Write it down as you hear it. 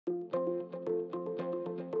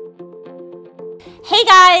Hey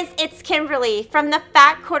guys, it's Kimberly from the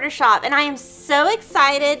Fat Quarter Shop, and I am so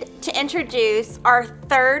excited to introduce our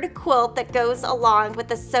third quilt that goes along with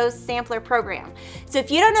the Sew Sampler program. So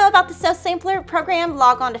if you don't know about the Sew Sampler program,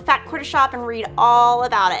 log on to Fat Quarter Shop and read all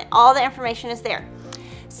about it. All the information is there.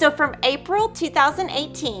 So from April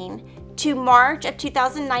 2018 to March of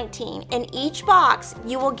 2019, in each box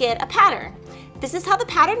you will get a pattern. This is how the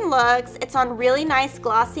pattern looks. It's on really nice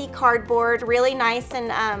glossy cardboard, really nice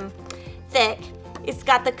and thick. It's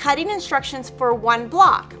got the cutting instructions for one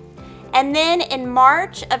block. And then in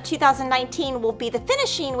March of 2019 will be the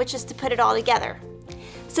finishing, which is to put it all together.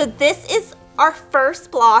 So this is our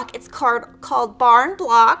first block. It's called Barn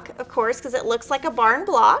Block, of course, because it looks like a barn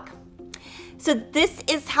block. So this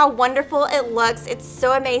is how wonderful it looks. It's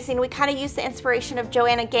so amazing. We kind of use the inspiration of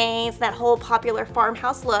Joanna Gaines, that whole popular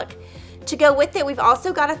farmhouse look. To go with it, we've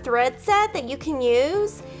also got a thread set that you can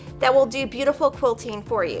use that will do beautiful quilting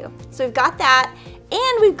for you. So we've got that,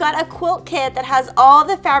 and we've got a quilt kit that has all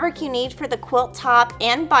the fabric you need for the quilt top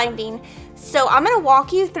and binding. So I'm gonna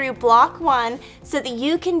walk you through block one so that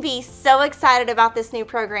you can be so excited about this new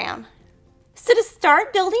program. So to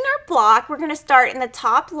start building our block, we're gonna start in the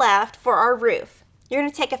top left for our roof. You're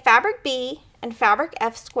gonna take a fabric B and fabric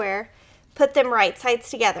F square, put them right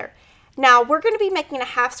sides together. Now we're gonna be making a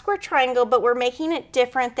half square triangle, but we're making it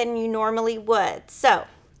different than you normally would. So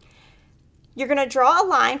you're going to draw a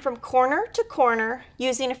line from corner to corner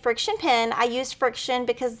using a friction pin. I use friction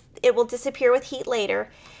because it will disappear with heat later.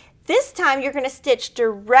 This time you're going to stitch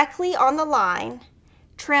directly on the line,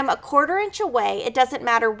 trim a 1/4 inch away, it doesn't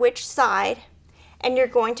matter which side, and you're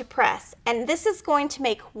going to press. And this is going to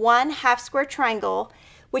make one half square triangle,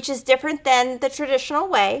 which is different than the traditional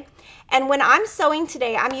way. And when I'm sewing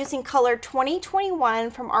today, I'm using color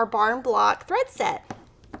 2021 from our Barn Block thread set.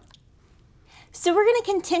 So we're going to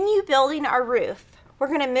continue building our roof. We're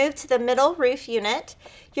going to move to the middle roof unit.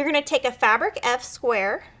 You're going to take a fabric F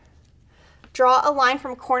square, draw a line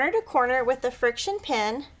from corner to corner with the friction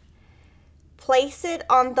pin, place it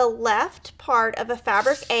on the left part of a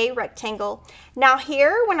fabric A rectangle. Now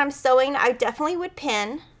here, when I'm sewing, I definitely would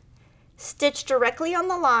pin, stitch directly on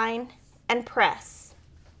the line, and press.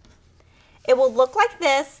 It will look like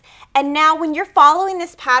this, and now when you're following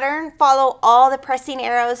this pattern, follow all the pressing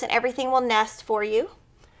arrows and everything will nest for you.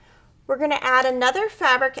 We're going to add another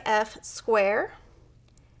fabric F square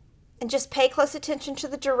and just pay close attention to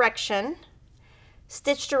the direction.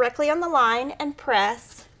 Stitch directly on the line and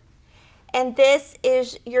press, and this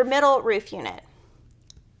is your middle roof unit.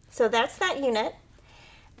 So that's that unit.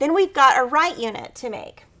 Then we've got a right unit to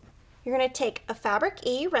make. You're going to take a fabric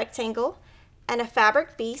E rectangle and a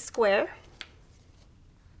fabric B square.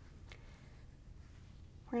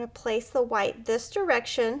 We're going to place the white this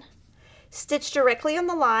direction, stitch directly on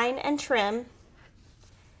the line and trim,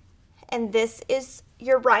 and this is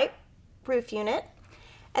your right roof unit.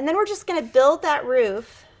 And then we're just going to build that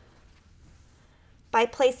roof by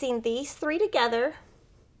placing these three together,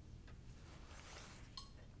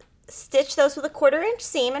 stitch those with a 1/4 inch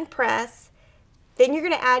seam and press. Then you're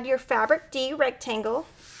going to add your fabric D rectangle,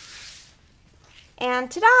 and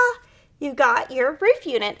ta-da! You've got your roof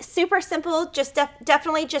unit. Super simple, just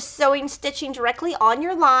definitely just sewing, stitching directly on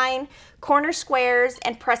your line, corner squares,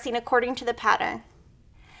 and pressing according to the pattern.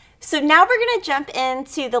 So now we're going to jump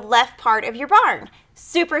into the left part of your barn.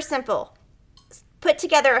 Super simple. Put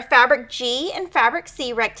together a fabric G and fabric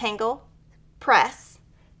C rectangle, press,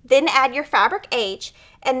 then add your fabric H,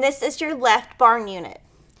 and this is your left barn unit.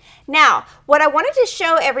 Now, what I wanted to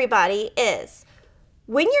show everybody is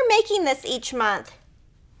when you're making this each month,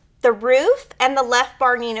 the roof and the left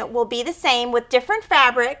barn unit will be the same with different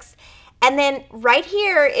fabrics, and then right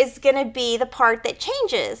here is going to be the part that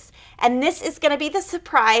changes, and this is going to be the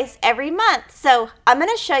surprise every month. So I'm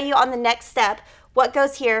going to show you on the next step what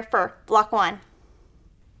goes here for block one.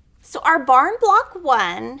 So our barn block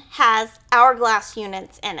one has hourglass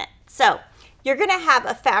units in it. So you're going to have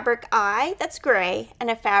a fabric I that's gray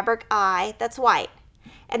and a fabric I that's white,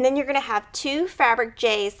 and then you're going to have two fabric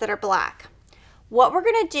J's that are black. What we're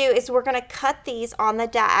going to do is we're going to cut these on the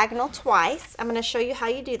diagonal twice. I'm going to show you how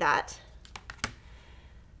you do that.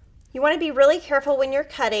 You want to be really careful when you're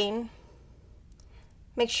cutting.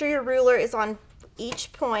 Make sure your ruler is on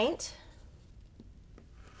each point.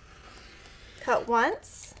 Cut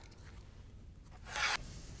once.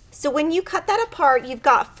 So when you cut that apart, you've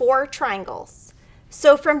got 4 triangles.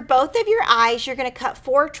 So from both of your eyes, you're going to cut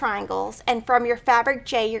 4 triangles, and from your fabric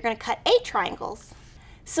J, you're going to cut 8 triangles.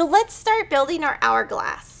 So let's start building our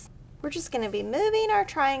hourglass. We're just going to be moving our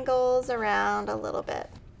triangles around a little bit.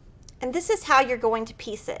 And this is how you're going to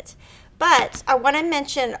piece it. But I want to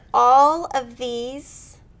mention all of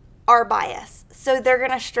these are bias, so they're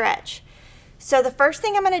gonna stretch. So the first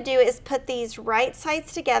thing I'm gonna do is put these right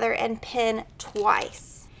sides together and pin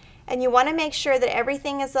twice. And you wanna make sure that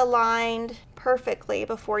everything is aligned perfectly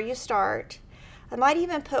before you start. I might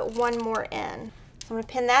even put one more in. So I'm gonna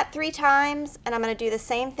pin that 3 times, and I'm gonna do the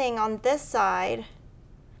same thing on this side.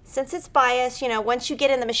 Since it's biased, you know, once you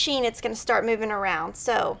get in the machine, it's gonna start moving around.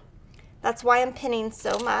 So that's why I'm pinning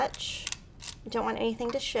so much. You don't want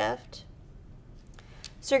anything to shift.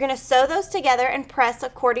 So you're gonna sew those together and press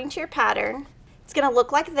according to your pattern. It's gonna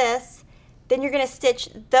look like this. Then you're gonna stitch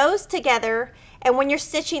those together, and when you're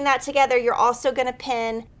stitching that together, you're also gonna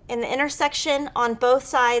pin in the intersection on both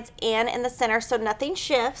sides and in the center so nothing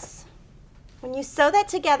shifts. When you sew that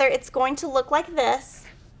together, it's going to look like this.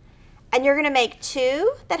 And you're gonna make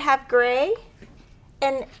 2 that have gray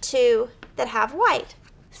and 2 that have white.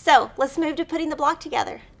 So let's move to putting the block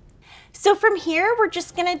together. So from here, we're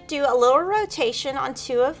just gonna do a little rotation on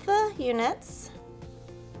 2 of the units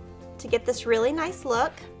to get this really nice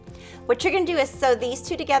look. What you're gonna do is sew these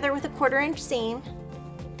 2 together with a 1/4 inch seam,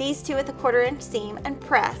 these 2 with a 1/4 inch seam, and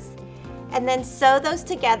press. And then sew those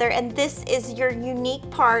together, and this is your unique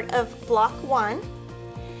part of block 1.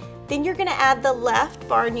 Then you're gonna add the left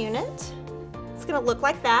barn unit. It's gonna look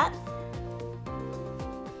like that.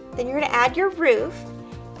 Then you're gonna add your roof,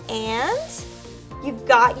 and you've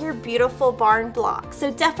got your beautiful barn block. So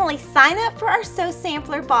definitely sign up for our Sew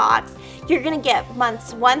Sampler box. You're gonna get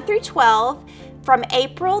months 1 through 12 from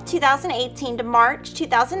April 2018 to March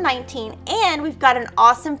 2019, and we've got an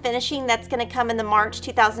awesome finishing that's gonna come in the March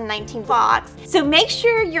 2019 box. So make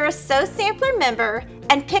sure you're a Sew Sampler member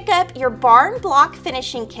and pick up your Barn Block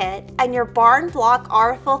finishing kit and your Barn Block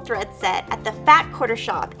artful thread set at the Fat Quarter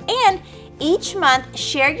Shop. And each month,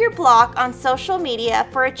 share your block on social media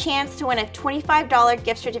for a chance to win a $25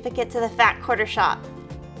 gift certificate to the Fat Quarter Shop.